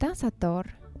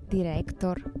Dansator,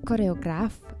 director,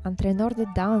 coreograf, antrenor de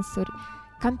dansuri,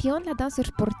 campion la dansuri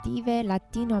sportive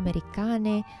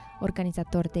latino-americane,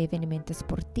 organizator de evenimente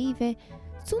sportive,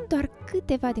 sunt doar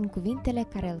câteva din cuvintele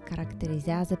care îl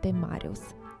caracterizează pe Marius.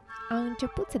 A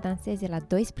început să danseze la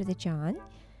 12 ani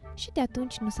și de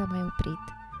atunci nu s-a mai oprit.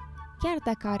 Chiar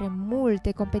dacă are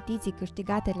multe competiții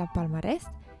câștigate la palmares,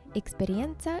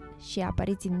 experiența și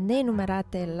apariții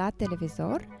nenumerate la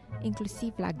televizor,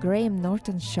 inclusiv la Graham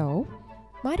Norton Show,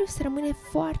 Marius rămâne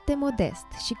foarte modest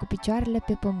și cu picioarele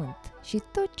pe pământ și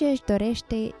tot ce își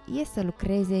dorește e să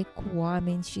lucreze cu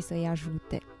oameni și să-i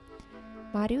ajute.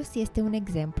 Marius este un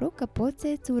exemplu că poți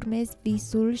să-ți urmezi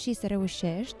visul și să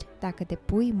reușești dacă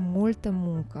depui multă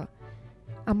muncă.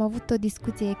 Am avut o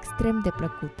discuție extrem de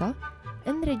plăcută,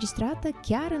 înregistrată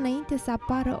chiar înainte să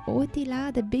apară Oti la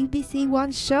The BBC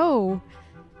One Show.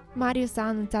 Marius a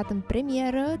anunțat în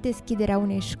premieră deschiderea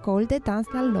unei școli de dans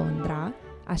la Londra,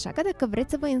 așa că dacă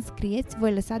vreți să vă înscrieți,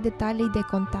 voi lăsa detalii de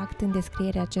contact în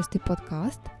descrierea acestui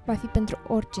podcast. Va fi pentru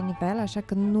orice nivel, așa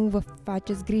că nu vă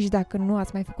faceți griji dacă nu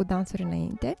ați mai făcut dansuri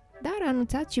înainte. Dar a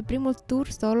anunțat și primul tour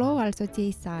solo al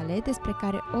soției sale, despre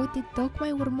care Oti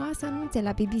tocmai urma să anunțe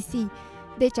la BBC.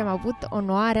 Deci am avut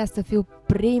onoarea să fiu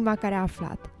prima care a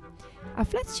aflat.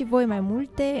 Aflați și voi mai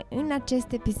multe în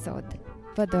acest episod.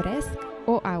 Vă doresc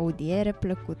o audiere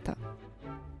plăcută!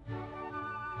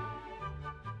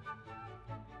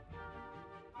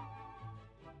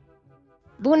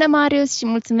 Bună, Marius, și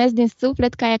mulțumesc din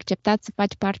suflet că ai acceptat să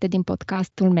faci parte din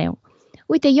podcastul meu.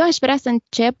 Uite, eu aș vrea să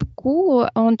încep cu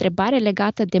o întrebare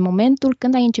legată de momentul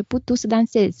când ai început tu să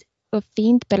dansezi,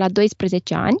 fiind pe la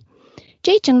 12 ani,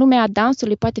 ceea ce în lumea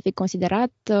dansului poate fi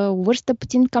considerat o vârstă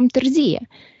puțin cam târzie.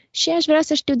 Și aș vrea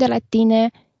să știu de la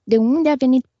tine de unde a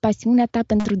venit pasiunea ta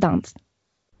pentru dans.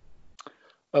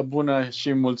 Bună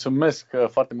și mulțumesc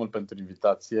foarte mult pentru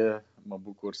invitație. Mă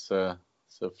bucur să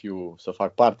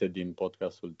fac parte din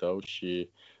podcastul tău și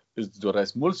îți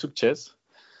doresc mult succes.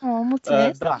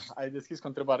 Mulțumesc. Da, ai deschis cu o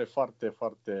întrebare foarte,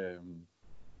 foarte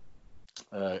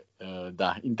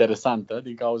interesantă,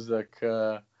 din cauza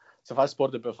că să faci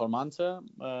sport de performanță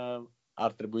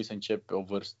ar trebui să începi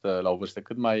la o vârstă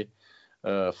cât mai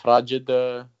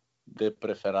fragedă, de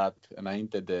preferat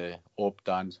înainte de 8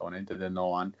 ani sau înainte de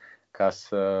 9 ani, ca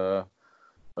să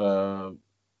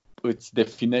îți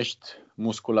definești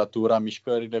musculatura,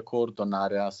 mișcările,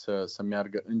 coordonarea să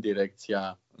meargă în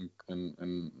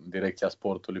direcția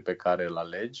sportului pe care îl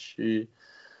alegi și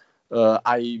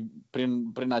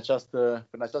prin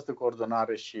această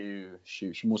coordonare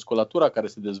și musculatura care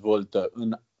se dezvoltă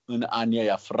în anii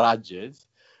aia fragezi,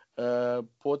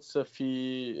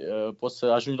 poți să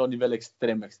ajungi la un nivel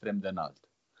extrem, extrem de înalt.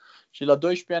 Și la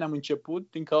 12 ani am început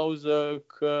din cauza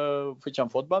că făceam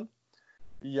fotbal,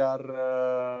 iar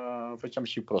făceam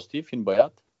și prostii, fiind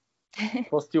băiat.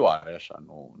 Prostioare, așa,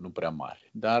 nu prea mari.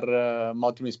 Dar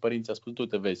m-au trimis părinții, a spus, tu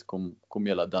te vezi cum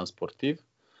e la dans sportiv,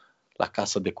 la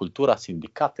Casa de Cultură a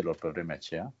Sindicatelor pe vremea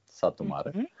aceea, satul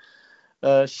mare.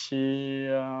 Și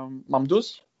m-am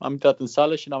dus, am intrat în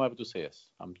sală și n-am mai putut să ies.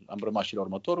 Am rămas și la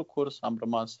următorul curs,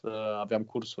 aveam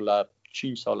cursul la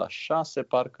 5 sau la 6,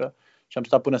 parcă, și am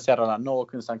stat până seara la 9,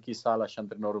 când s-a închis sala și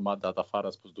antrenorul m-a dat afară, a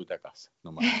spus, du-te acasă,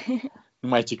 nu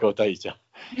mai ce căuta aici.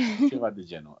 Ceva de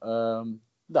genul.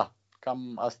 Da,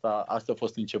 cam asta au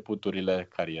fost începuturile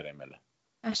carierei mele.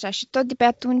 Așa, și tot de pe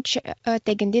atunci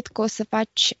te-ai gândit că o să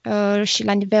faci și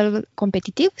la nivel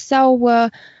competitiv sau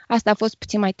asta a fost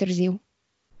puțin mai târziu?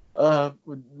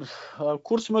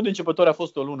 Cursul meu de începători a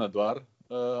fost o lună doar.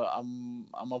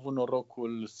 Am avut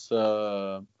norocul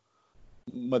să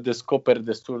mă descoper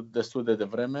destul de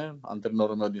devreme.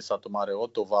 Antrenorul meu din satul mare,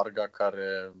 Otto Varga,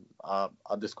 care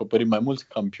a descoperit mai mulți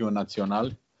campioni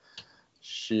naționali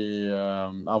și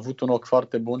a avut un ochi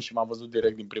foarte bun și m-a văzut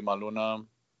direct din prima lună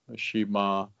și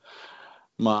m-a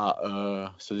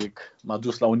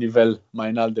dus la un nivel mai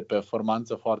înalt de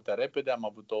performanță foarte repede. Am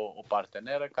avut o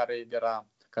parteneră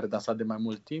care dansa de mai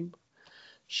mult timp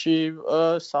și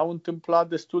s-au întâmplat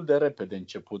destul de repede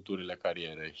începuturile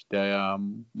carierei. Și de aia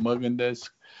mă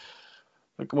gândesc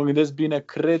bine,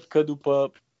 cred că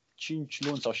după 5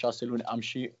 luni sau 6 luni am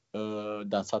și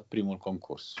dansat primul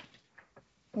concurs.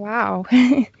 Wow!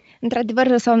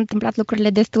 Într-adevăr s-au întâmplat lucrurile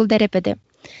destul de repede.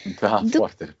 Da,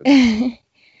 foarte repede.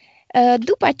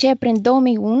 După aceea, prin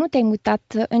 2001, te-ai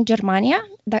mutat în Germania,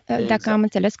 dacă am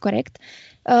înțeles corect.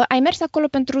 Ai mers acolo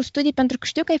pentru studii, pentru că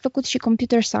știu că ai făcut și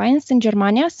computer science în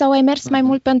Germania, sau ai mers mai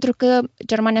mult pentru că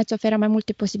Germania îți oferă mai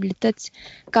multe posibilități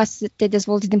ca să te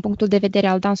dezvolți din punctul de vedere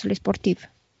al dansului sportiv?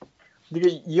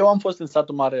 Adică eu am fost în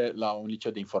satul mare la un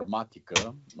liceu de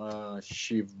informatică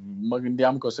și mă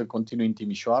gândeam că o să continui în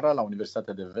Timișoara, la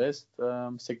Universitatea de Vest,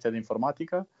 secția de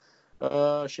informatică.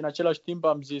 Și în același timp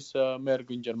am zis să merg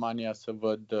în Germania să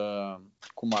văd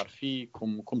cum ar fi,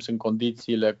 cum sunt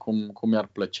condițiile, cum mi-ar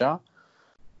plăcea,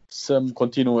 să-mi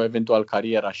continui eventual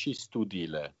cariera și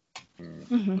studiile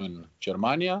în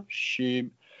Germania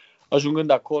și ajungând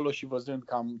acolo și văzând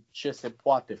cam ce se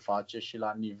poate face și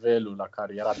la nivelul la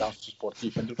care era dansul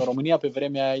sportiv. Pentru că în România pe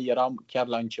vremea aia eram chiar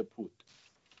la început.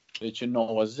 Deci în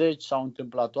 90 s-au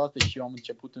întâmplat toate și eu am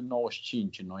început în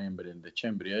 95, în noiembrie, în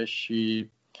decembrie și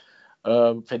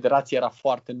federația era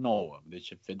foarte nouă.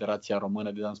 Deci Federația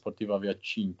Română de Dans Sportiv avea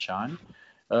 5 ani,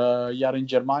 iar în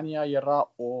Germania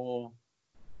era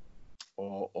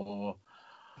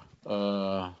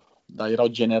dar erau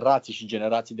generații și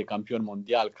generații de campioni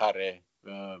mondiali care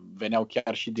veneau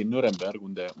chiar și din Nuremberg,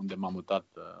 unde m-am mutat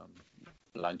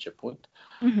la început.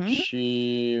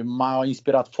 Și m-a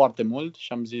inspirat foarte mult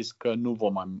și am zis că nu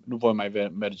voi mai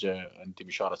merge în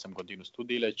Timișoara să-mi continui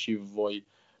studiile, ci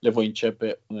le voi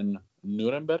începe în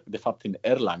Nuremberg, de fapt în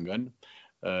Erlangen.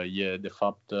 E de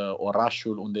fapt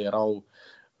orașul unde erau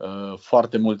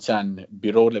foarte mulți ani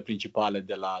birourile principale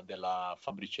de la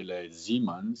fabricile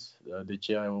Siemens. Deci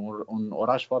e un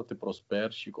oraș foarte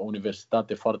prosper și o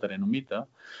universitate foarte renumită.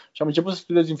 Și am început să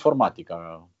studiez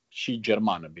informatica și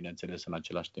germană, bineînțeles, în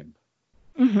același timp.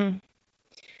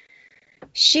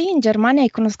 Și în Germania ai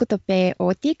cunoscut-o pe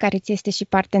Oti, care ți este și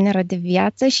parteneră de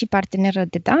viață și parteneră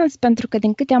de dans, pentru că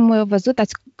din câte am văzut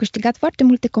ați câștigat foarte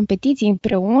multe competiții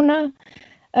împreună.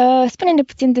 Spune-ne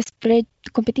puțin despre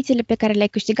competițiile pe care le-ai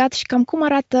câștigat și cam cum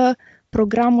arată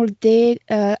programul de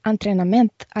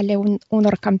antrenament ale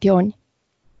unor campioni.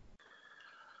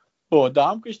 Da,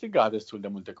 am câștigat destul de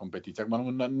multe competiții.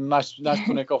 Acum n-aș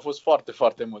spune că au fost foarte,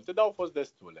 foarte multe, dar au fost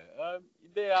destule.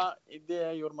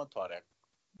 Ideea e următoarea.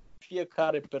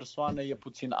 Fiecare persoană e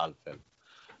puțin altfel.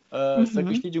 Să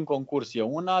câștigi un concurs e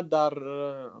una, dar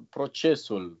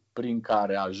procesul prin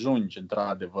care ajungi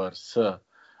într-adevăr să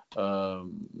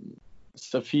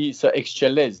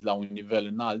excelezi la un nivel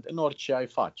înalt în orice ai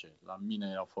face. La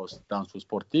mine a fost dansul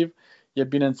sportiv. E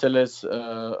bineînțeles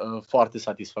foarte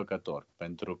satisfăcător,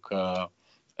 pentru că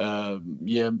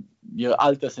e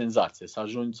altă senzație să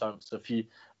ajungi să fii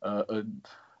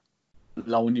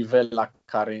la un nivel la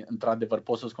care într-adevăr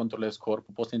poți să-ți controlezi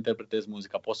corpul, poți să interpretezi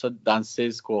muzica, poți să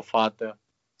dansezi cu o fată,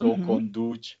 să o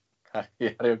conduci, care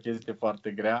e o chestie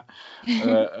foarte grea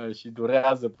și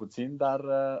durează puțin, dar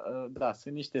da,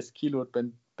 sunt niște skill-uri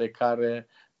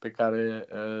pe care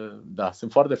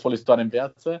sunt foarte folositoare în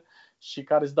viață și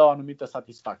care îți dau o anumită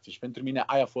satisfacție. Și pentru mine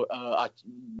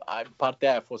partea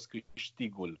aia a fost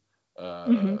câștigul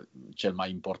cel mai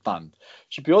important.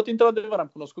 Și pe Oti, într-adevăr, am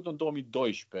cunoscut în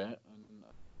 2012 în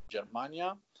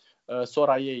Germania,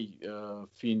 sora ei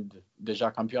fiind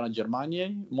deja campioana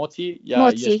Germaniei, Moții,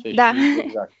 este da.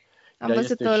 Exact. Am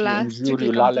văzut-o la în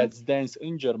juriul la Let's Dance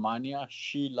în Germania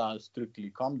și la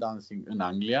Strictly Come Dancing în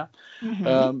Anglia.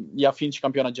 Ea fiind și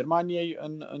campioana Germaniei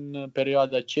în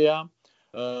perioada aceea,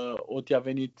 Oti a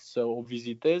venit să o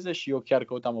viziteze și eu chiar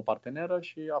căutam o parteneră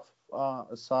și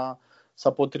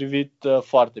s-a potrivit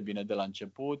foarte bine de la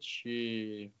început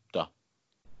și da,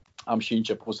 am și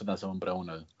început să dansăm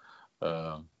împreună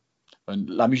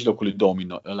la mijlocul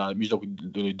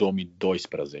lui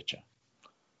 2012.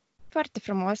 Foarte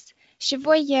frumos. Și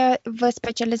voi vă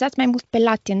specializați mai mult pe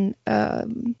latin,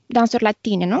 dansuri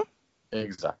latine, nu?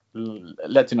 Exact.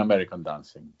 Latin American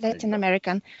dancing. Latin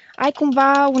American. Ai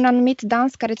cumva un anumit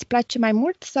dans care îți place mai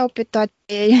mult sau pe toate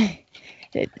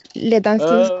le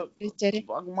dansezi?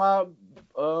 Acum,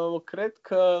 cred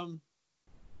că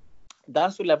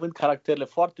dansurile având caracterele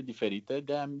foarte diferite,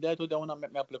 de-aia totdeauna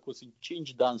mi-a plăcut. Sunt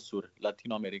 5 dansuri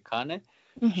latino-americane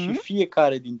și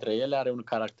fiecare dintre ele are un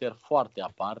caracter foarte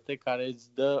aparte care îți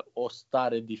dă o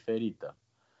stare diferită.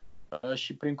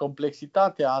 Și prin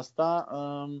complexitatea asta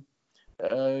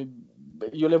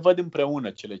eu le văd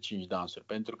împreună cele 5 dansuri,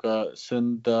 pentru că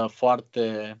sunt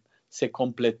se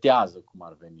completează cum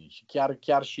ar veni. Și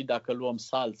chiar și dacă luăm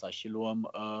salsa și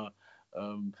luăm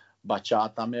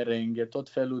bachata, merengue, tot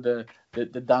felul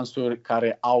de dansuri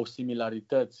care au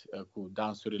similarități cu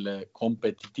dansurile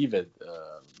competitive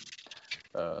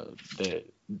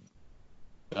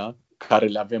care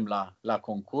le avem la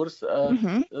concurs,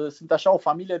 sunt așa o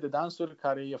familie de dansuri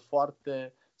care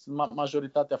sunt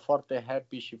majoritatea foarte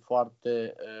happy și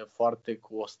foarte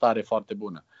cu o stare foarte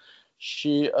bună.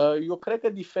 Și eu cred că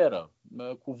diferă.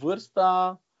 Cu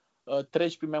vârsta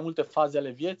treci prin mai multe faze ale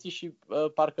vieții și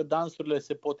parcă dansurile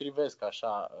se potrivesc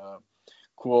așa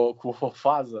cu o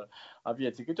fază a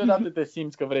vieții. Câteodată te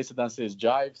simți că vrei să dansezi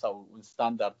jive sau un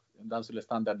standard, dansurile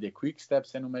standard de quick step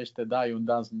se numește, da, e un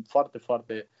dans foarte,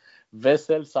 foarte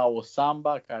vesel, sau o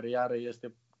samba care iară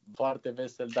este foarte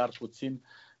vesel, dar puțin,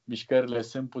 mișcările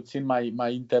sunt puțin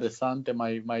mai interesante,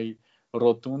 mai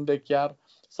rotunde chiar,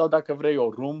 sau dacă vrei o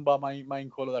rumba mai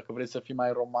încolo, dacă vrei să fii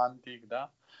mai romantic,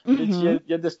 da? Deci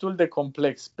e destul de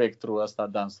complex spectrul ăsta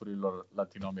dansurilor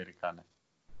latinoamericane.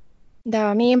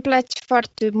 Da, mie îmi place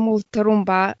foarte mult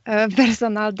rumba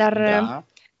personal, dar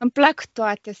îmi plac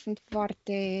toate, sunt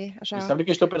foarte așa... Înseamnă că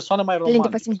ești o persoană mai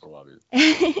romantică, probabil.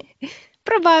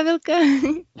 Probabil că...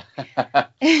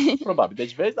 Probabil.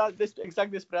 Deci vezi,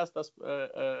 exact despre asta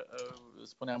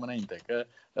spuneam înainte, că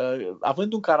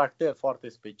având un caracter foarte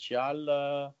special,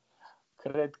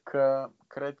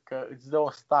 cred că îți dă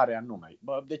o stare anume.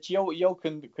 Deci eu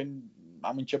când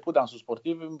am început dansul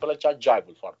sportiv, îmi plăcea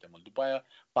jive-ul foarte mult. După aia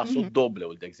paso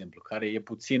dobleul, de exemplu, care e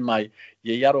puțin mai...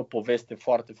 E iar o poveste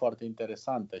foarte, foarte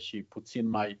interesantă și puțin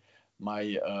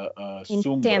mai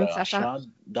sumbră. Așa.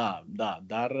 Da,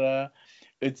 dar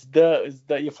îți dă,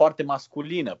 e foarte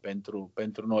masculină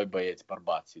pentru noi băieți,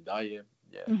 bărbații. Da?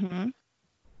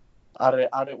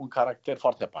 Are un caracter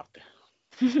foarte aparte.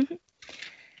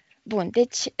 Bun,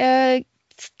 deci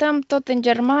stăm tot în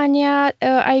Germania,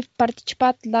 ai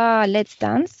participat la Let's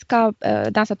Dance ca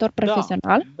dansator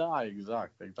profesional. Da,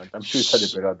 exact. Am și uitat de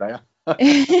perioada aia.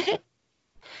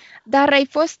 Dar ai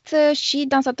fost și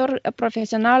dansator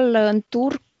profesional în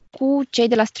tur cu cei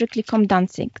de la Strictly Come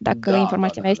Dancing, dacă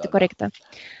informația mea este corectă.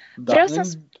 Vreau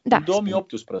în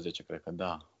 2018, cred că,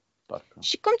 da. Parcă.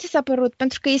 Și cum ți s-a părut?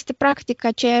 Pentru că este practic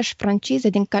aceeași franciză,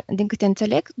 din câte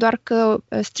înțeleg, doar că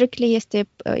Strictly este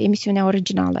emisiunea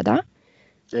originală, da?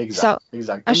 Exact.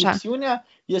 Așa. Emisiunea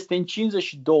este în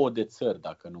 52 de țări,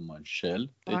 dacă nu mă înșel.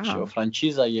 Deci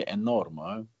franciza e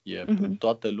enormă, e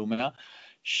toată lumea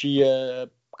și e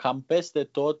cam peste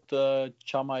tot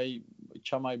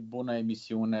cea mai bună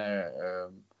emisiune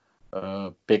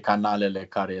pe canalele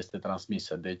care este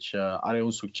transmisă. Deci are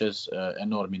un succes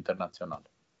enorm internațional.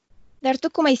 Dar tu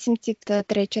cum ai simțit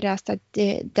trecerea asta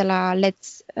de la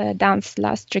Let's Dance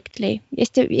la Strictly?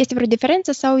 Este vreo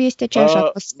diferență sau este aceeași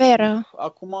atmosferă?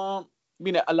 Acum,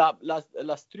 bine,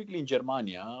 la Strictly în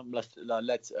Germania, la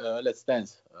Let's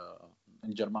Dance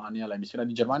în Germania, la emisiunea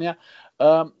din Germania,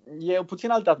 e o puțin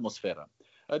altă atmosferă.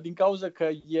 Din cauza că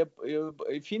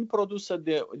fiind produsă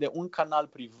de un canal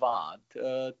privat,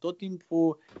 tot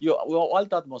timpul e o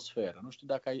altă atmosferă. Nu știu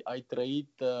dacă ai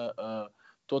trăit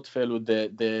tot felul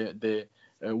de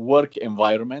work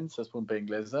environment, să spun pe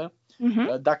engleză.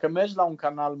 Dacă mergi la un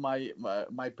canal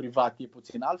mai privat, e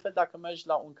puțin altfel. Dacă mergi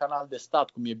la un canal de stat,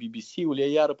 cum e BBC-ul, e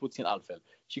iară puțin altfel.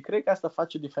 Și cred că asta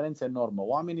face o diferență enormă.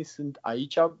 Oamenii sunt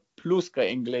aici, plus că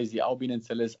englezii au,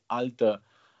 bineînțeles,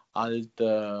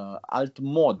 alt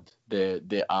mod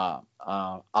de a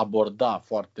aborda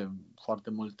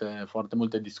foarte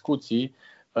multe discuții.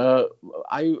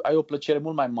 Ai o plăcere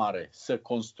mult mai mare să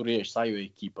construiești, să ai o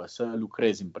echipă, să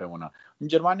lucrezi împreună. În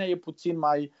Germania e puțin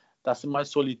dar sunt mai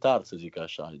solitar, să zic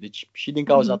așa. Deci și din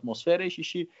cauza atmosferei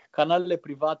și canalele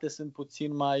private sunt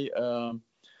puțin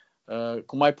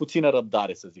cu mai puțină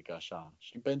răbdare, să zic așa.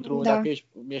 Și dacă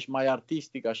ești mai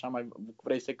artistic, așa,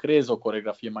 vrei să creezi o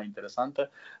coreografie mai interesantă,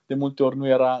 de multe ori nu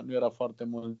era foarte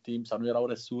mult timp sau nu erau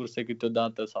resurse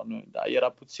câteodată era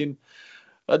puțin.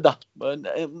 Da,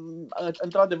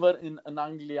 într-adevăr, în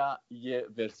Anglia e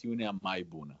versiunea mai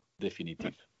bună,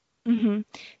 definitiv.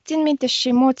 Țin minte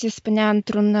și Moții spunea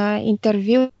într-un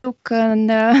interviu că în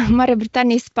Marea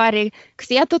Britanie se pare că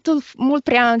se ia totul mult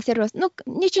prea în serios. Nu,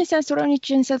 nici în sensul rău, nici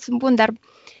în sensul bun, dar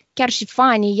chiar și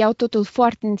fanii iau totul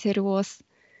foarte în serios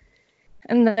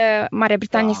în Marea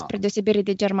Britanie, spre deosebire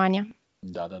de Germania.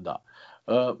 Da.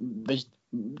 Deci,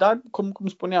 cum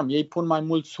spuneam, ei pun mai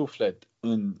mult suflet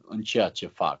în ceea ce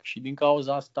fac și din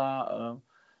cauza asta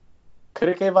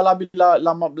cred că e valabil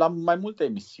la mai multe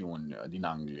emisiuni din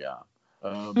Anglia.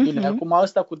 Bine, acum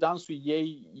ăsta cu dansul,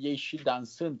 ei și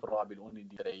dansând, probabil unii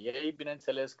dintre ei,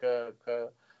 bineînțeles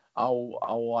că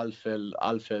au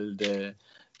altfel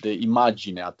de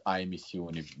imagine a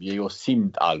emisiunii. Ei o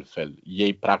simt altfel,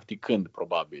 ei practicând,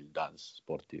 probabil, dans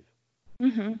sportiv.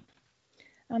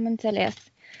 Am înțeles.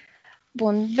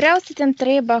 Bun, vreau să te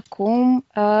întreb acum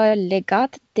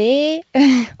legat de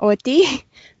Oti,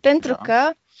 pentru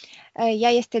că ea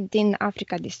este din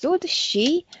Africa de Sud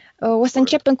și o să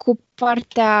începem cu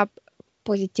partea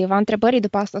pozitivă a întrebării,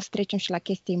 după asta o să trecem și la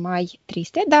chestii mai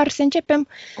triste, dar să începem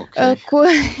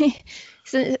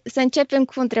să începem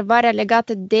cu întrebarea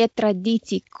legată de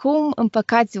tradiții. Cum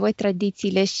împăcați voi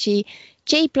tradițiile și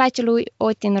ce îi place lui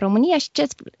Oti în România și ce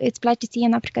îți place ție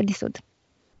în Africa de Sud?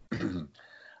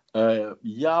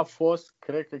 Ea a fost,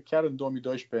 cred că chiar în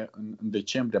 2012, în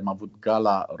decembrie, am avut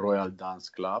gala Royal Dance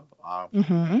Club,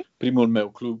 primul meu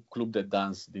club de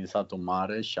dans din satul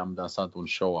mare și am dansat un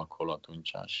show acolo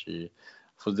atunci și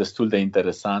a fost destul de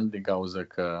interesant din cauza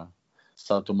că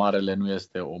satul Marele nu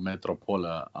este o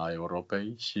metropolă a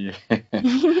Europei și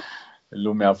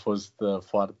lumea a fost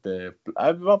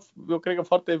eu cred că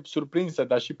foarte surprinsă,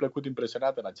 dar și plăcut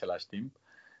impresionată în același timp.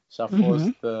 Și a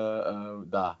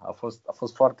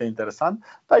fost foarte interesant.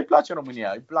 Dar îi place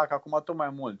România, îi plac acum tot mai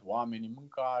mult oamenii,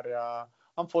 mâncarea.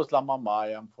 Am fost la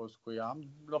Mamaia, am fost cu ea,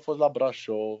 am fost la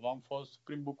Brașov, am fost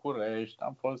prin București,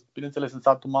 am fost, bineînțeles, în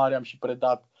satul mare, am și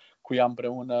predat cu ea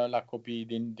împreună la copiii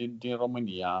din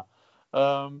România.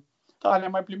 Da,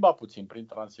 ne-am mai plimbat puțin prin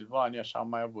Transilvania și am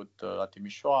mai avut la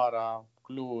Timișoara,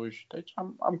 Cluj. Deci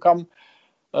am cam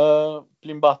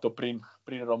plimbat-o prin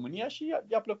România și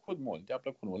i-a plăcut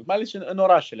mult. Mai ales în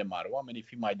orașele mari. Oamenii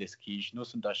fiind mai deschiși, nu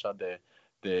sunt așa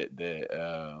de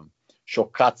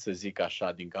șocați, să zic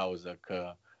așa, din cauza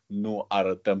că nu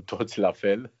arătăm toți la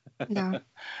fel. Da.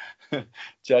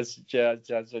 Ceea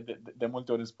ce de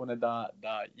multe ori îmi spune, da,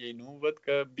 ei nu văd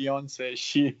că Beyoncé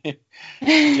și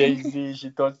Jay-Z și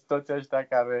toți ăștia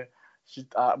care și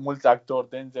mulți actori,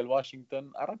 Denzel Washington,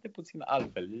 arată puțin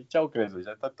altfel. Ce au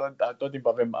crezut? Tot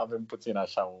timpul avem puțin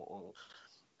așa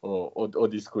o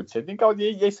discuție. Din cauza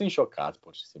ei sunt șocați,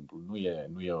 pur și simplu.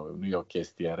 Nu e o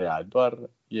chestie reală, doar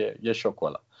e șocul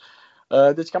ăla.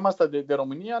 Deci cam asta de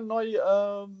România. Mie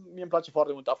îmi place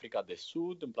foarte mult Africa de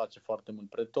Sud, îmi place foarte mult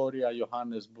Pretoria,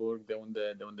 Johannesburg, de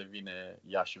unde vine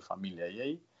ea și familia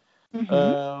ei.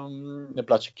 Ne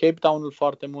place Cape Town-ul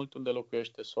foarte mult, unde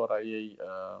locuiește sora ei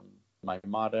mai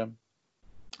mare,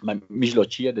 mai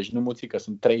mijlocie, deci nu muțică,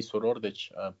 sunt 3 surori,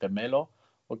 deci pe Melo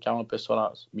o cheamă pe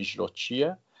sora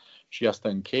mijlocie și ea stă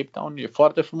în Cape Town. E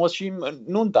foarte frumos și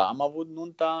nunta. Am avut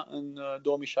nunta în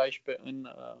 2016 în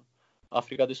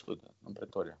Africa de Sud, în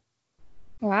Pretoria.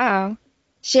 Wow!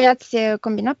 Și ați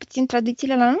combinat puțin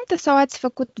tradițiile la nuntă sau ați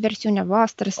făcut versiunea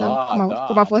voastră? Sau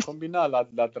cum a fost? Am combinat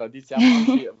la tradiția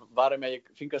și vara mea,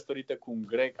 fiind căsătorită cu un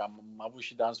grec, am avut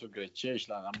și dansuri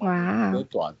grecești, avut de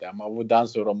toate. Am avut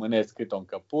dansuri românesc cât o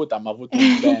încăput, am avut un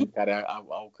band care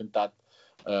au cântat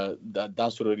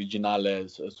dansuri originale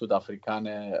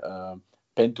sud-africane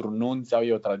pentru nunți, au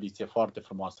ei o tradiție foarte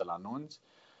frumoasă la nunți.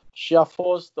 Și a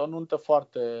fost o nuntă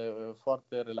foarte,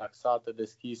 foarte relaxată,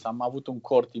 deschisă. Am avut un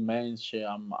cort imens și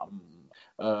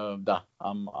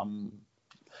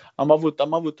am avut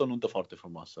o nuntă foarte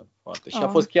frumoasă. Foarte. Și a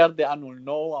fost chiar de anul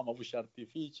nou, am avut și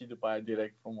artificii, după aia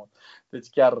direct frumos. Deci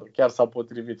chiar s-au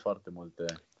potrivit foarte multe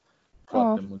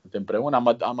împreună.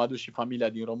 Am adus și familia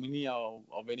din România,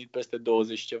 au venit peste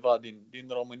 20 ceva din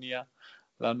România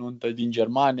la nuntă, din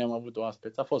Germania am avut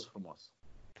oaspeți. A fost frumos.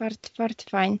 Foarte, foarte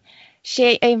fain. Și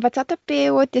ai învățat-o pe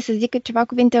Ote să zică ceva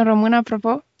cuvinte în română,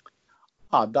 apropo?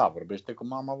 Da, vorbește cu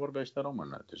mama, vorbește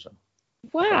română deja.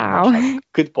 Wow!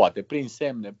 Cât poate, prin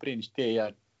semne, știe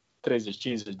ea 30-50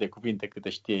 de cuvinte câte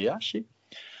știe ea și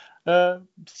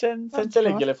se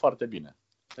înțeleg ele foarte bine.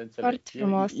 Foarte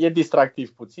frumos. E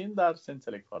distractiv puțin, dar se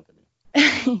înțeleg foarte bine.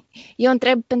 Eu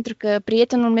întreb pentru că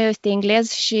prietenul meu este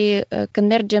englez și când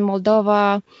merge în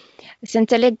Moldova se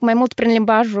înțeleg mai mult prin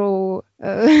limbajul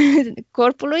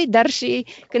corpului, dar și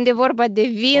când e vorba de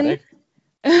vin.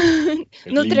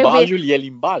 Nu limbajul e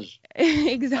limbaj.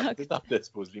 Exact. Atât am de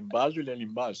spus. Limbajul e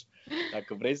limbaj.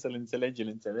 Dacă vrei să-l înțelegi, îl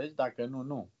înțelegi. Dacă nu,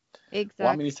 nu. Exact.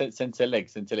 Oamenii se înțeleg.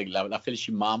 La fel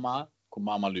și cu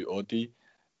mama lui Oti.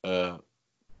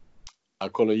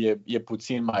 Acolo e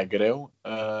puțin mai greu,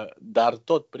 dar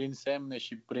tot prin semne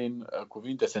și prin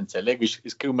cuvinte se înțeleg. Își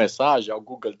scriu mesaje, au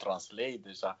Google Translate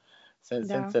deja. Se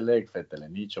înțeleg fetele,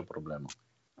 nicio problemă.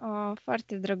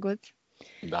 Foarte drăguț.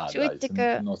 Da, și uite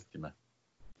că, nostime.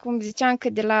 Cum ziceam, că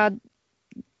de la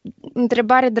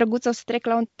întrebare drăguță o să trec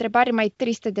la o întrebare mai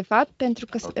tristă, de fapt, pentru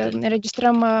că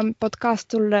înregistrăm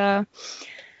podcastul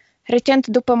recent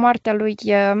după moartea lui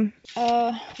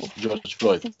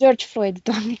George Floyd,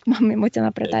 doamne, m-am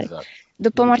emoționat prea tare. Exact.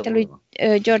 După moartea lui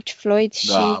George Floyd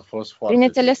și, a fost foarte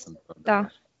bineînțeles,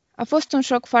 a fost un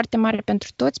șoc foarte mare pentru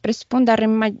toți, presupun, dar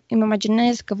îmi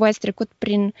imaginez că voi ați trecut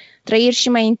prin trăiri și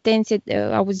mai intense,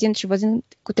 auzind și văzând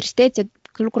cu tristețe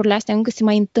că lucrurile astea încă se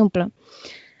mai întâmplă.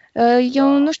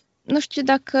 Eu nu știu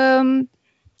dacă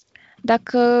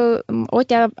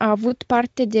Ote a avut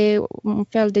parte de un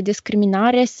fel de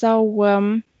discriminare sau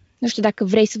nu știu dacă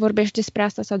vrei să vorbești despre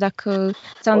asta sau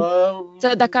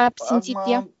dacă a simțit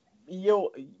ea.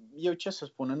 Eu ce să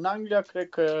spun, în Anglia cred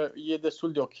că e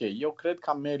destul de ok. Eu cred că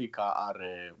America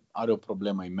are o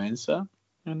problemă imensă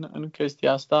în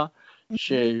chestia asta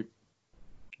și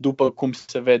după cum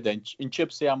se vede,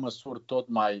 încep să ia măsuri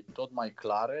tot mai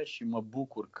clare și mă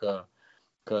bucur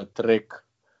că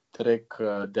trec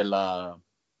de la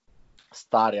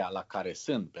starea la care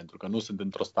sunt, pentru că nu sunt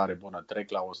într-o stare bună, trec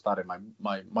la o stare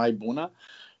mai bună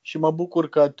și mă bucur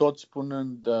că toți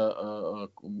punând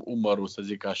umărul, să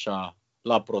zic așa,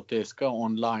 la protest, că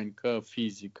online, că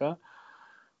fizică,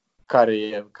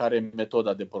 care e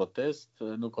metoda de protest,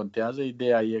 nu contează.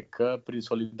 Ideea e că prin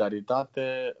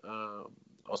solidaritate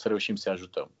o să reușim să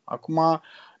ajutăm. Acum,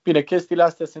 bine, chestiile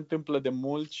astea se întâmplă de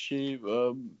mult și,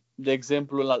 de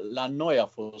exemplu, la noi a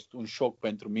fost un șoc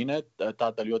pentru mine,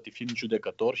 tatăl Ioti fiind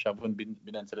judecător și având,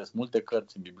 bineînțeles, multe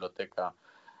cărți în biblioteca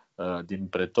din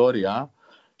Pretoria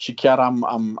și chiar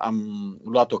am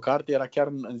luat o carte, era chiar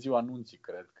în ziua anunții,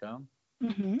 cred că,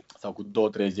 sau cu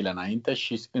 2-3 zile înainte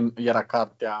și era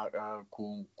cartea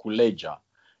cu legea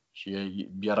și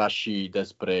era și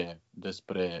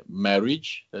despre marriage,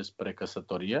 despre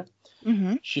căsătorie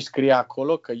și scria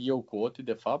acolo că eu cu Oti,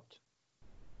 de fapt,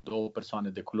 două persoane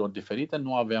de culori diferite,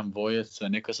 nu aveam voie să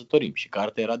ne căsătorim și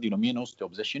cartea era din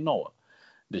 1989.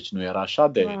 Deci nu era așa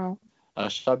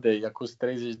de acum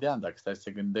 30 de ani, dacă stai să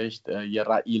gândești,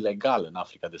 era ilegal în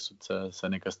Africa de Sud să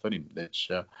ne căsătorim. Deci,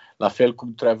 la fel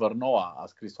cum Trevor Noah a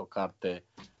scris o carte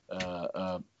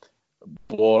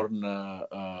Born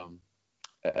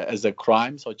as a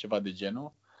Crime sau ceva de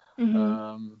genul,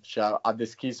 și a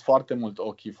deschis foarte mult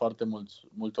ochii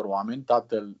multor oameni,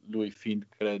 tatăl lui fiind,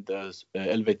 cred,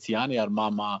 elvețian, iar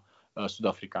mama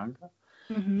sud-africancă.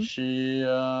 Și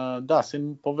da,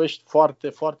 sunt povești foarte,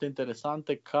 foarte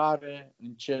interesante care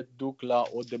încet duc la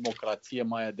o democrație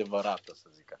mai adevărată, să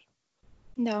zic așa.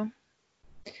 Da.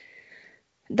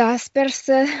 Da, sper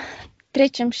să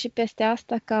trecem și peste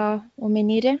asta ca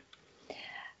omenire.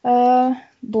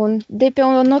 Bun, de pe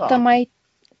o notă mai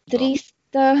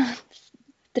tristă,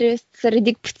 trebuie să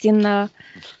ridic puțin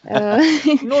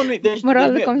deci,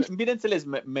 moralul. Bineînțeles,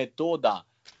 metoda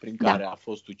prin care a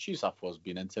fost ucis a fost,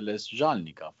 bineînțeles,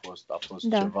 jalnic, a fost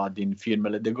ceva din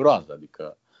filmele de groază,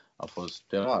 adică a fost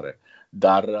teroare.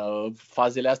 Dar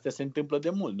fazele astea se întâmplă de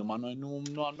mult, numai noi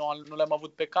nu le-am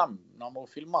avut pe cam, nu am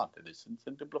filmate, deci se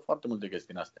întâmplă foarte multe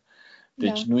chestii astea.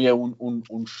 Deci nu e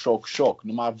un șoc.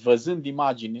 Numai văzând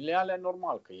imaginile alea,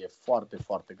 normal că e foarte,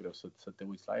 foarte greu să te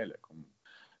uiți la ele.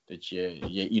 Deci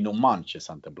e inuman ce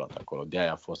s-a întâmplat acolo,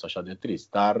 de-aia a fost așa de trist.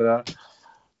 Dar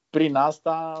prin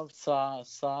asta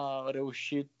s-a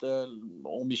reușit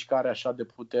o mișcare așa de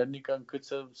puternică încât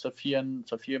să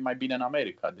fie mai bine în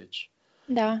America. Deci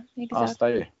da, exact. Asta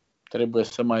e. Trebuie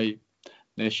să mai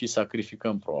ne și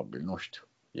sacrificăm, probabil. Nu știu.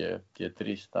 E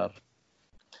trist, dar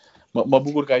mă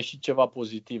bucur că ai și ceva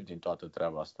pozitiv din toată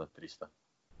treaba asta tristă.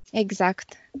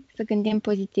 Exact. Să gândim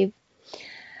pozitiv.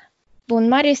 Bun,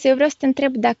 Marius, eu vreau să te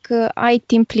întreb dacă ai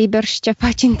timp liber și ce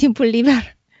faci în timpul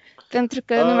liber. Pentru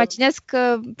că îmi imaginez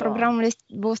că programul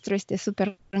vostru este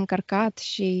super încărcat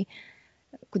și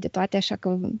cu de toate, așa că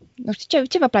nu știu,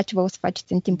 ce vă place vouă să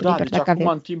faceți în timpul liber? Deci dacă acum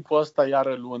aveți? în timpul ăsta,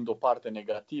 iar luând o parte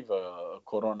negativă,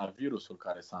 coronavirusul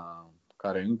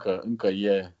care încă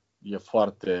e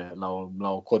foarte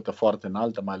la o cotă foarte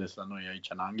înaltă, mai ales la noi aici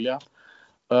în Anglia.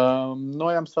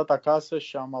 Noi am stat acasă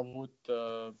și am avut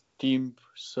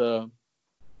timp să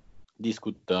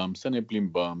discutăm, să ne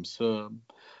plimbăm,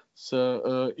 să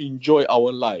enjoy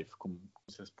our life, cum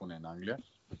se spune în Anglia.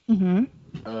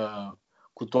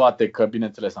 Cu toate că,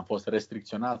 bineînțeles, am fost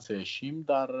restricționați să ieșim,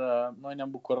 dar noi ne-am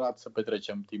bucurat să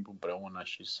petrecem timp împreună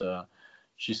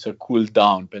și să cool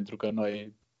down, pentru că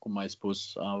noi, cum ai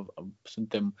spus,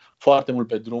 suntem foarte mult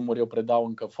pe drumuri. Eu predau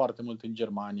încă foarte mult în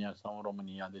Germania sau în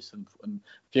România, deci în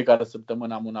fiecare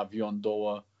săptămână am un avion,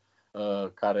 2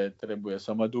 care trebuie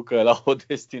să mă ducă la o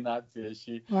destinație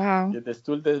și e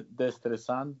destul de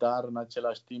stresant, dar în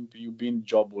același timp, iubind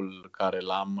jobul care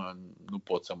l-am, nu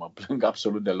pot să mă plâng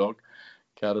absolut deloc.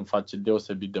 Chiar îmi face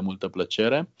deosebit de multă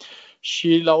plăcere.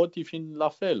 Și la Oti fiind la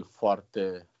fel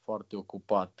foarte, foarte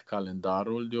ocupat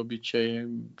calendarul de obicei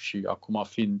și acum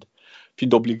fiind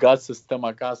obligat să stăm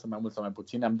acasă mai mult sau mai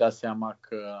puțin, am dat seama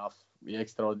că e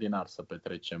extraordinar să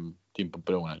petrecem timp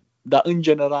împreună. Dar în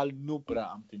general nu prea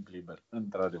am timp liber,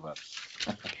 într-adevăr.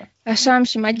 Așa îmi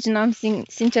și imaginam,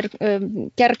 sincer,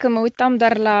 chiar că mă uitam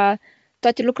doar la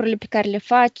toate lucrurile pe care le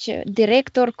faci,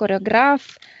 director,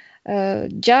 coreograf,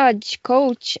 judge,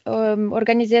 coach,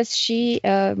 organizez și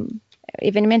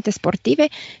evenimente sportive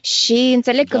și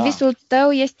înțeleg că visul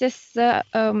tău este să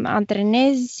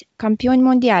antrenezi campioni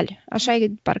mondiali. Așa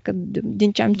e, parcă,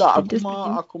 din ce am citit despre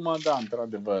tine. Acum, da,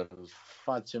 într-adevăr,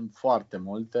 facem foarte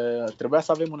multe. Trebuia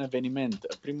să avem un eveniment.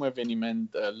 Primul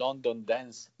eveniment, London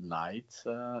Dance Nights,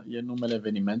 e numele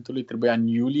evenimentului. Trebuia în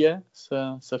iulie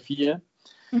să fie.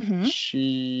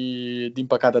 și din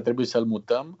păcate a trebuit să-l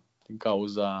mutăm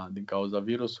din cauza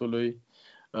virusului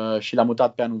și l-am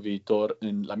mutat pe anul viitor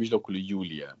la mijlocul lui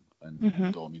iulie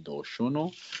în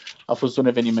 2021. A fost un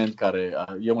eveniment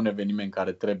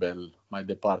care trebuie mai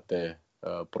departe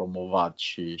promovat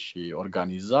și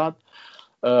organizat.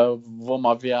 Vom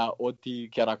avea Oti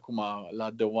chiar acum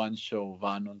la The One Show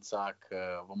va anunța că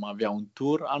vom avea un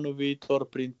tour anul viitor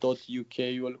prin tot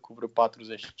UK-ul cu vreo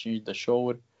 45 de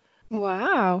show-uri.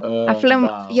 Wow!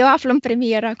 Eu aflu în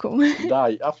premieră acum. Da,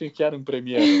 afli chiar în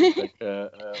premieră,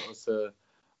 că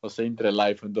o să intre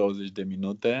live în 20 de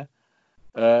minute.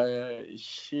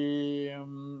 Și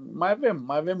mai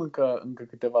avem încă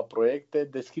câteva proiecte.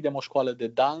 Deschidem o școală de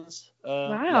dans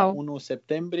la 1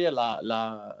 septembrie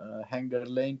la Hanger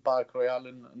Lane, Park Royal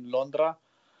în Londra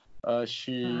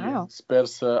și sper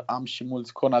să am și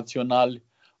mulți conaționali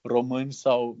români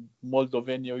sau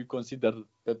moldoveni. Eu îi consider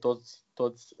pe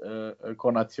toți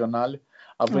conaționali,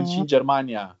 având și în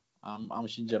Germania. Am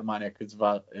și în Germania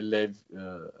câțiva elevi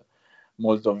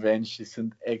moldoveni și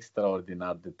sunt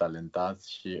extraordinar de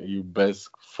talentați și îi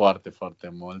iubesc foarte, foarte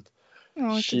mult.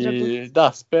 Și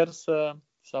da, sper să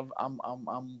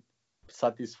am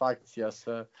satisfacția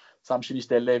să am și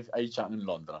niște elevi aici în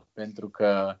Londra, pentru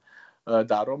că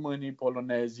românii,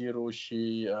 polonezii,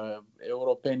 rușii,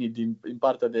 europenii din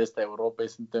partea de est a Europei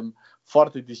suntem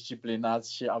foarte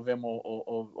disciplinați și avem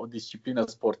o disciplină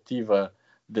sportivă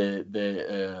de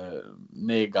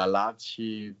neegalat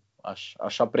și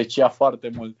aș aprecia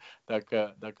foarte mult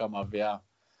dacă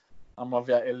am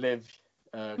avea elevi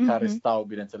care stau,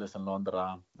 bineînțeles, în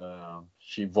Londra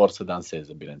și vor să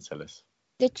danseze, bineînțeles.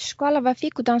 Deci școala va fi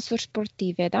cu dansuri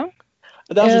sportive, da?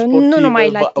 Dansuri sportive, nu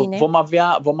numai latine.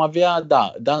 Vom avea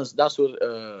dansuri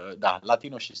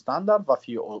latino și standard, va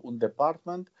fi un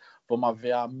department. Vom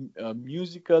avea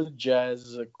musical,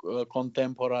 jazz,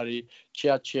 contemporary,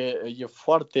 ceea ce e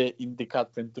foarte indicat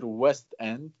pentru West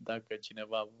End, dacă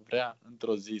cineva vrea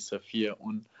într-o zi să fie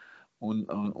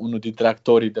unul dintre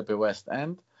actorii de pe West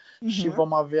End. Și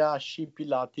vom avea și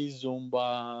Pilates,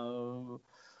 Zumba,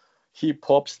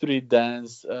 hip-hop, street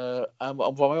dance.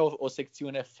 Vom avea o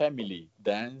secțiune family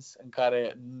dance în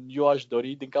care eu aș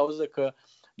dori, din cauza că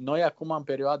noi acum în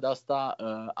perioada asta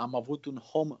am avut un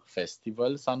home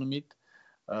festival, s-a numit.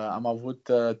 Am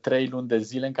avut 3 luni de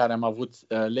zile în care am avut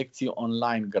lecții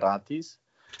online gratis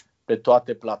pe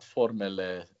toate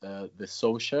platformele de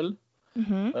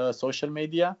social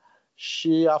media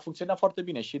și a funcționat foarte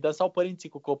bine și dansau părinții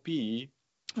cu copiii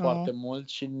foarte mult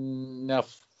și ne-a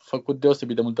făcut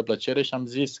deosebit de multă plăcere și am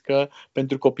zis că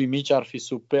pentru copii mici ar fi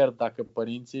super dacă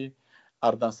părinții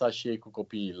ar dansa și ei cu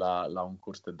copiii la un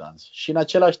curs de dans. Și în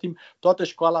același timp, toată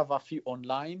școala va fi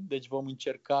online, deci vom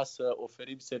încerca să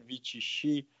oferim servicii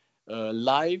și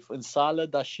live în sală,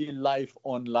 dar și live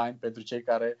online pentru cei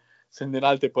care sunt din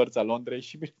alte părți a Londrei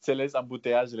și, bineînțeles,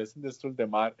 ambuteiajele sunt destul de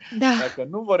mari. Da. Dacă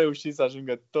nu vor reuși să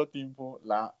ajungă tot timpul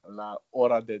la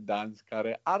ora de dans,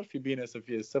 care ar fi bine să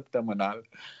fie săptămânal,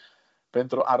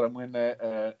 pentru a rămâne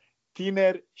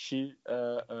tineri și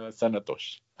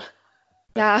sănătoși.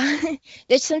 Da,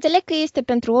 deci să înțeleg că este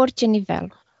pentru orice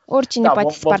nivel. Oricine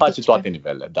poate să vom face toate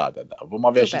nivelele, da. Vom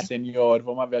avea Super. și seniori,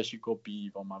 vom avea și copii,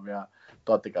 vom avea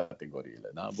toate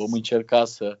categoriile. Da? Vom încerca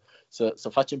să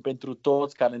facem pentru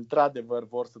toți care într-adevăr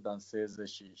vor să danseze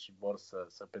și vor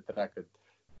să petreacă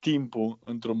timpul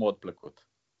într-un mod plăcut.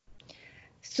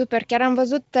 Super, chiar am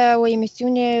văzut o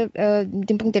emisiune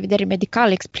din punct de vedere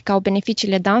medical, explicau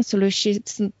beneficiile dansului și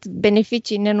sunt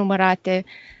beneficii nenumărate.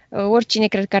 Oricine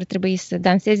cred că ar trebui să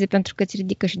danseze pentru că îți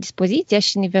ridică și dispoziția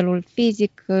și nivelul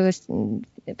fizic,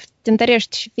 te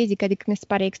întărești și fizic, adică mi se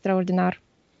pare extraordinar.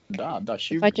 Da,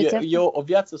 și e o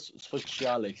viață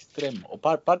socială extrem,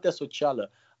 partea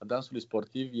socială a dansului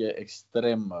sportiv e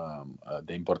extrem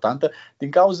de importantă,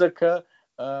 din cauza că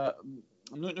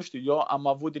nu știu, eu am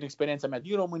avut din experiența mea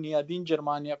din România, din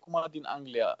Germania, acum din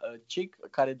Anglia, cei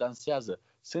care dansează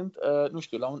sunt, nu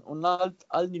știu, la un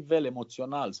alt nivel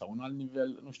emoțional sau un alt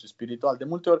nivel, nu știu, spiritual. De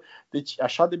multe ori, deci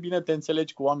așa de bine te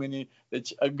înțelegi cu oamenii,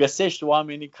 deci găsești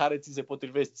oamenii care ți se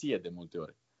potrivesc ție de multe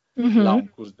ori la un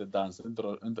curs de dans.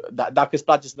 Dacă îți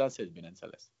place să dansezi,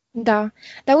 bineînțeles. Da,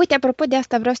 dar uite, apropo de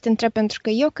asta vreau să te întreb, pentru că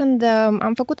eu când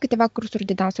am făcut câteva cursuri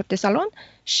de dansuri de salon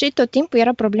și tot timpul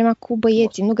era problema cu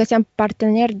băieții, nu găseam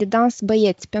parteneri de dans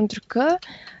băieți, pentru că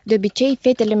de obicei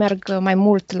fetele merg mai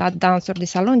mult la dansuri de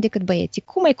salon decât băieții.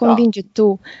 Cum ai convinge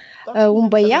tu un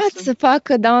băiat să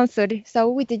facă dansuri?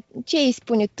 Sau uite, ce îi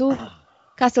spune tu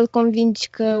ca să-l convingi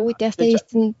că uite, asta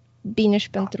este bine și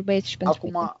pentru băieți și pentru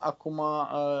fete? Acum,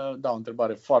 o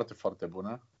întrebare foarte, foarte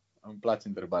bună. Îmi place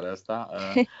întrebarea asta.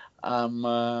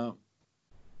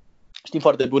 știm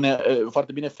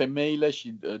foarte bine femeile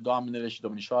și doamnele și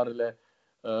domnișoarele,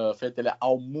 fetele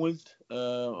au mult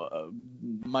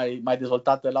mai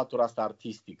dezvoltată latura asta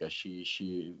artistică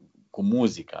și cu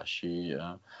muzica și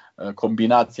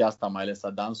combinația asta, mai ales a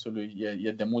dansului,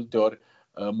 e de multe ori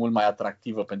mult mai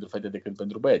atractivă pentru fete decât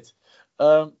pentru băieți.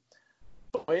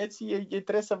 Băieții ei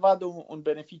trebuie să vadă un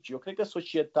beneficiu. Eu cred că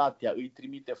societatea îi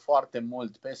trimite foarte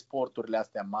mult pe sporturile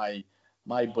astea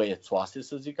mai băiețoase,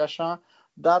 să zic așa,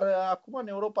 dar acum în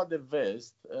Europa de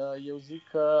Vest eu zic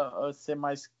că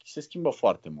se schimbă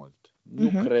foarte mult.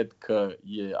 Nu cred că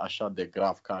e așa de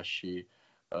grav ca și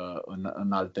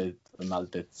în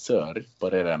alte țări,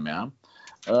 părerea mea.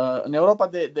 În Europa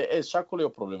de Est și acolo e o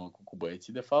problemă cu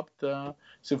băieții. De fapt,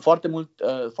 sunt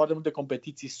foarte multe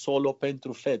competiții solo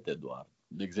pentru fete doar.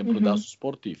 De exemplu, dansul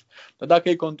sportiv. Dar dacă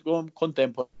e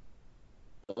contemporar,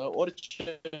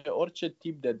 orice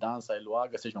tip de dans ai lua,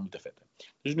 găsești mai multe fete.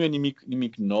 Deci nu e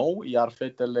nimic nou, iar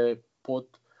fetele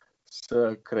pot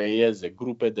să creeze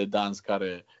grupe de dans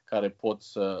care pot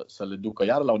să le ducă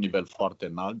iar la un nivel foarte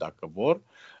înalt, dacă vor.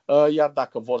 Iar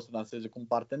dacă vor să danseze cu un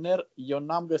partener, eu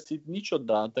n-am găsit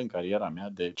niciodată în cariera mea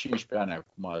de 15 ani,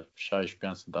 acum 16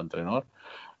 ani sunt antrenor,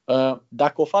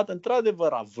 dacă o fată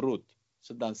într-adevăr a vrut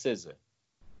să danseze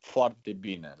foarte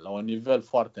bine, la un nivel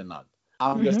foarte înalt,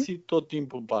 am găsit tot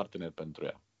timpul un partener pentru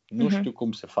ea. Nu știu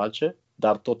cum se face,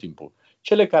 dar tot timpul.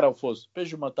 Cele care au fost pe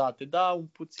jumătate, da, un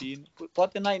puțin,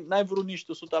 poate n-ai vrut nici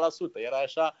tu 100%, era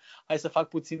așa, hai să fac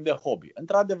puțin de hobby.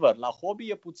 Într-adevăr, la hobby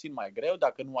e puțin mai greu,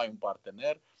 dacă nu ai un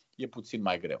partener, e puțin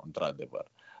mai greu,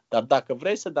 într-adevăr. Dar dacă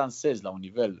vrei să dansezi la un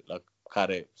nivel la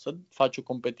care să faci o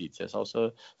competiție sau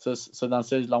să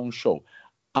dansezi la un show,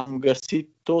 am găsit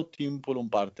tot timpul un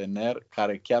partener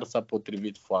care chiar s-a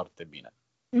potrivit foarte bine.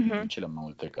 În cele mai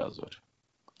multe cazuri.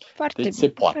 Foarte deci bine,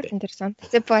 se poate. foarte interesant.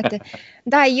 Se poate.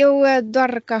 Da, eu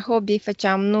doar ca hobby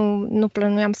făceam, nu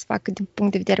plănuiam să fac din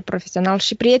punct de vedere profesional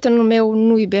și prietenul meu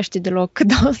nu iubește deloc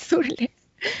dansurile.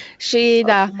 Și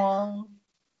acum,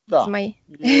 da. Mai...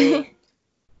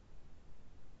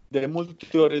 De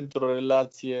multe ori într-o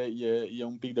relație e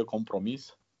un pic de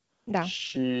compromis. Da.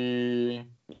 Și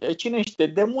cine știe,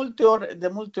 de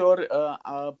multe ori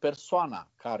persoana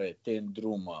care te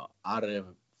îndrumă are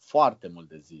foarte mult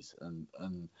de zis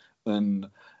în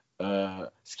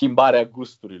schimbarea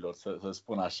gusturilor, să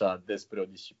spun așa, despre o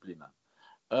disciplină.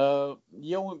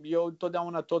 Eu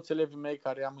totdeauna toți elevii mei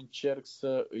care am încerc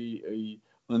să îi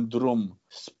îndrum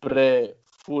spre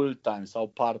full-time sau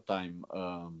part-time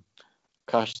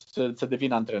ca să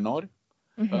devină antrenori,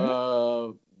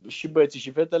 și băieții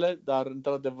și fetele, dar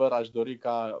într-adevăr aș dori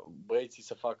ca băieții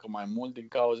să facă mai mult din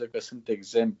cauza că sunt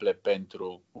exemple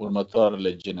pentru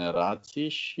următoarele generații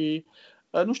și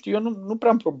nu știu, eu nu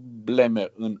prea am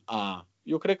probleme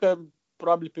eu cred că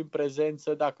probabil prin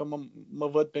prezență, dacă mă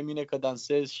văd pe mine că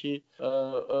dansez și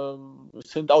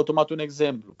sunt automat un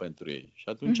exemplu pentru ei. Și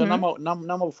atunci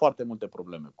n-am avut foarte multe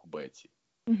probleme cu băieții.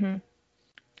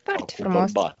 Foarte cu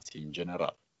frumos. Bărbații în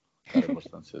general care vor să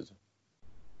danseze.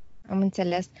 Am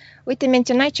înțeles. Uite,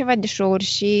 menționai ceva de show-uri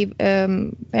și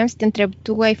vreau să te întreb,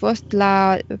 tu ai fost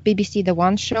la BBC The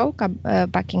One Show ca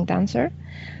backing dancer,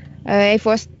 ai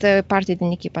fost parte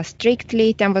din echipa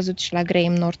Strictly, te-am văzut și la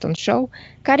Graham Norton Show.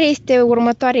 Care este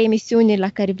următoarea emisiune la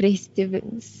care vrei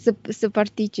să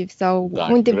participi sau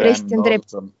unde vrei să te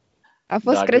îndrepți?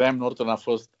 Graham Norton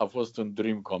a fost un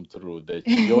dream come true. Deci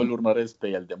eu îl urmăresc pe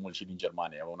el de mult și din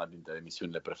Germania, una dintre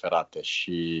emisiunile preferate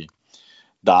și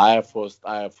da, aia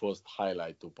a fost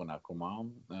highlight-ul până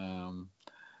acum.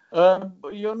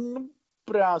 Eu nu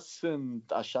prea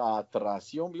sunt așa atras.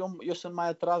 Eu sunt mai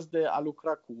atras de a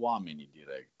lucra cu oamenii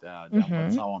direct, de a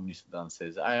învăța oamenii să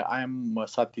danseze. Aia mă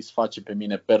satisface pe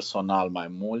mine personal mai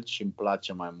mult și îmi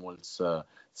place mai mult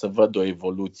să văd o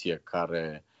evoluție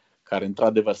care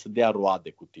într-adevăr să dea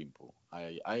roade cu timpul.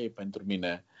 Aia e pentru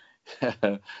mine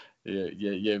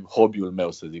e hobby-ul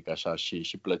meu, să zic așa,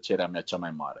 și plăcerea mea cea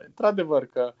mai mare. Într-adevăr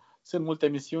că sunt multe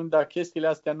emisiuni, dar chestiile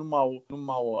astea nu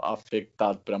m-au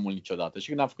afectat prea mult niciodată. Și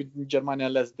când am făcut în Germania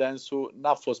Let's Dance-ul,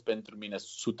 n-a fost pentru mine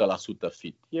 100%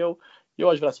 fit. Eu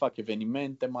aș vrea să fac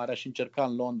evenimente mari, aș încerca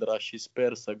în Londra și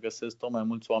sper să găsesc tot mai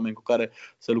mulți oameni cu care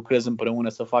să lucrez împreună,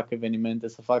 să fac evenimente,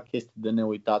 să fac chestii de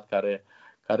neuitat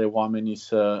care oamenii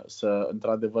să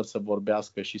într-adevăr să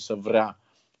vorbească și să vrea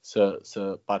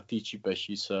să participe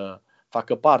și să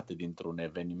facă parte dintr-un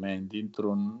eveniment,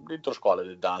 dintr-o școală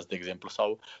de dans, de exemplu,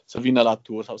 sau să vină la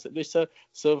tur. Deci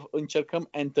să încercăm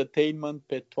entertainment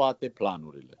pe toate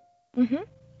planurile.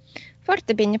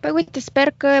 Foarte bine. Păi uite,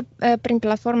 sper că prin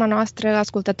platforma noastră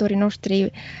ascultătorii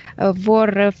noștri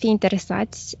vor fi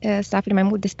interesați să afle mai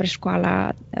mult despre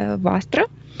școala voastră.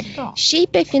 Da. Și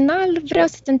pe final vreau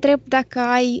să te întreb dacă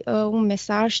ai un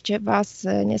mesaj, ceva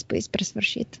să ne spui spre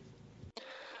sfârșit.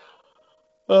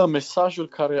 Mesajul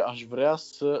care aș vrea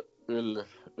să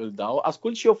îl dau.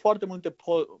 Ascult și eu foarte multe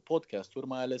podcasturi,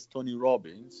 mai ales Tony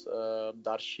Robbins,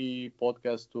 dar și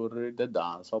podcasturi de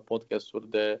dans sau podcasturi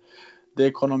de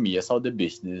economie sau de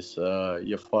business.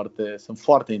 Sunt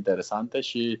foarte interesante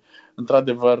și,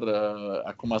 într-adevăr,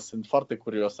 acum sunt foarte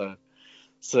curios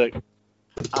să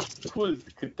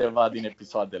ascult câteva din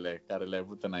episoadele care le-ai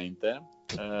avut înainte.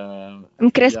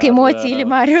 Îmi cresc emoțiile,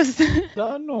 Marius.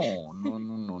 Da, nu.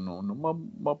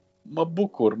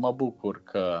 Mă bucur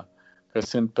că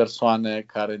sunt persoane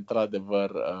care,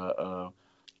 într-adevăr,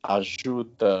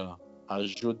 ajută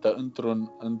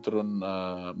într-un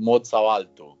mod sau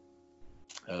altul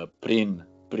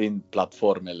prin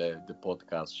platformele de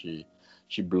podcast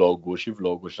și bloguri și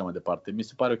vloguri și așa mai departe. Mi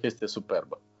se pare o chestie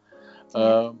superbă.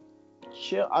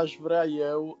 Ce aș vrea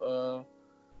eu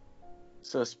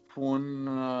să spun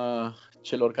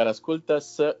celor care ascultă,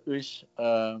 să își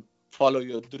follow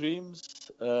your dreams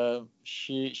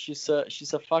și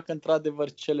să facă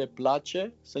într-adevăr ce le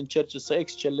place, să încerce să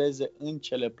exceleze în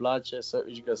ce le place, să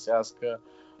își găsească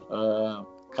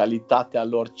calitatea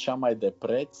lor cea mai de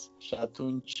preț și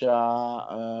atunci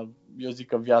eu zic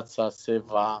că viața se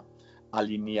va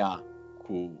alinia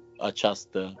cu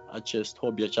acest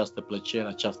hobby, această plăcere,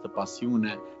 această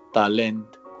pasiune,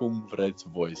 talent, cum vreți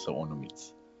voi să o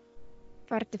numiți.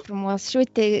 Foarte frumos. Și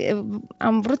uite,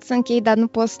 am vrut să închei, dar nu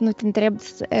pot să nu te întreb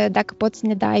dacă poți să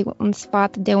ne dai un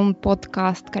sfat de un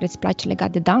podcast care îți place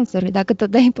legat de dansuri, dacă tot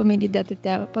dai pomenit de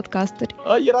atâtea podcasturi.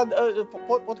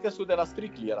 Podcastul de la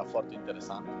Strictly era foarte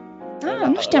interesant.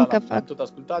 Nu știam că fac. Am tot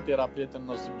ascultat, era prietenul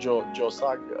nostru Joe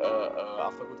Sag,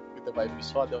 a făcut câteva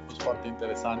episoade, au fost foarte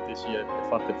interesante și e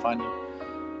foarte funny.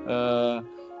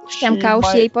 Știam că au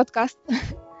și ei podcast.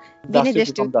 Da,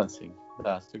 Strictly Come Dancing.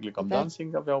 Da, Strictly Come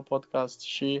Dancing avea un podcast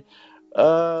și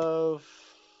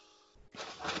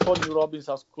Tony Robbins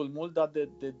ascult mult, dar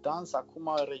de dans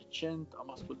acum recent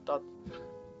am ascultat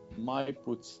mai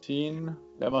puțin.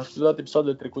 Am ascultat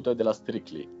episoadele trecute de la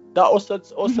Strictly. Da,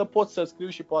 o să pot să scriu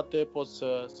și poate pot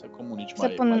să comunici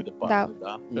mai departe.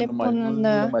 Da? Le pun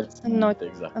în not.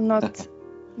 Exact. În not.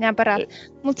 Neapărat.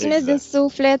 Mulțumesc din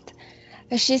suflet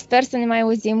și sper să ne mai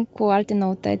auzim cu alte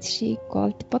noutăți și cu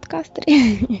alte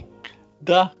podcasturi.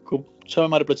 Da, cu cea mai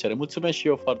mare plăcere. Mulțumesc și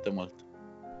eu foarte mult.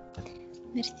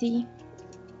 Mersi.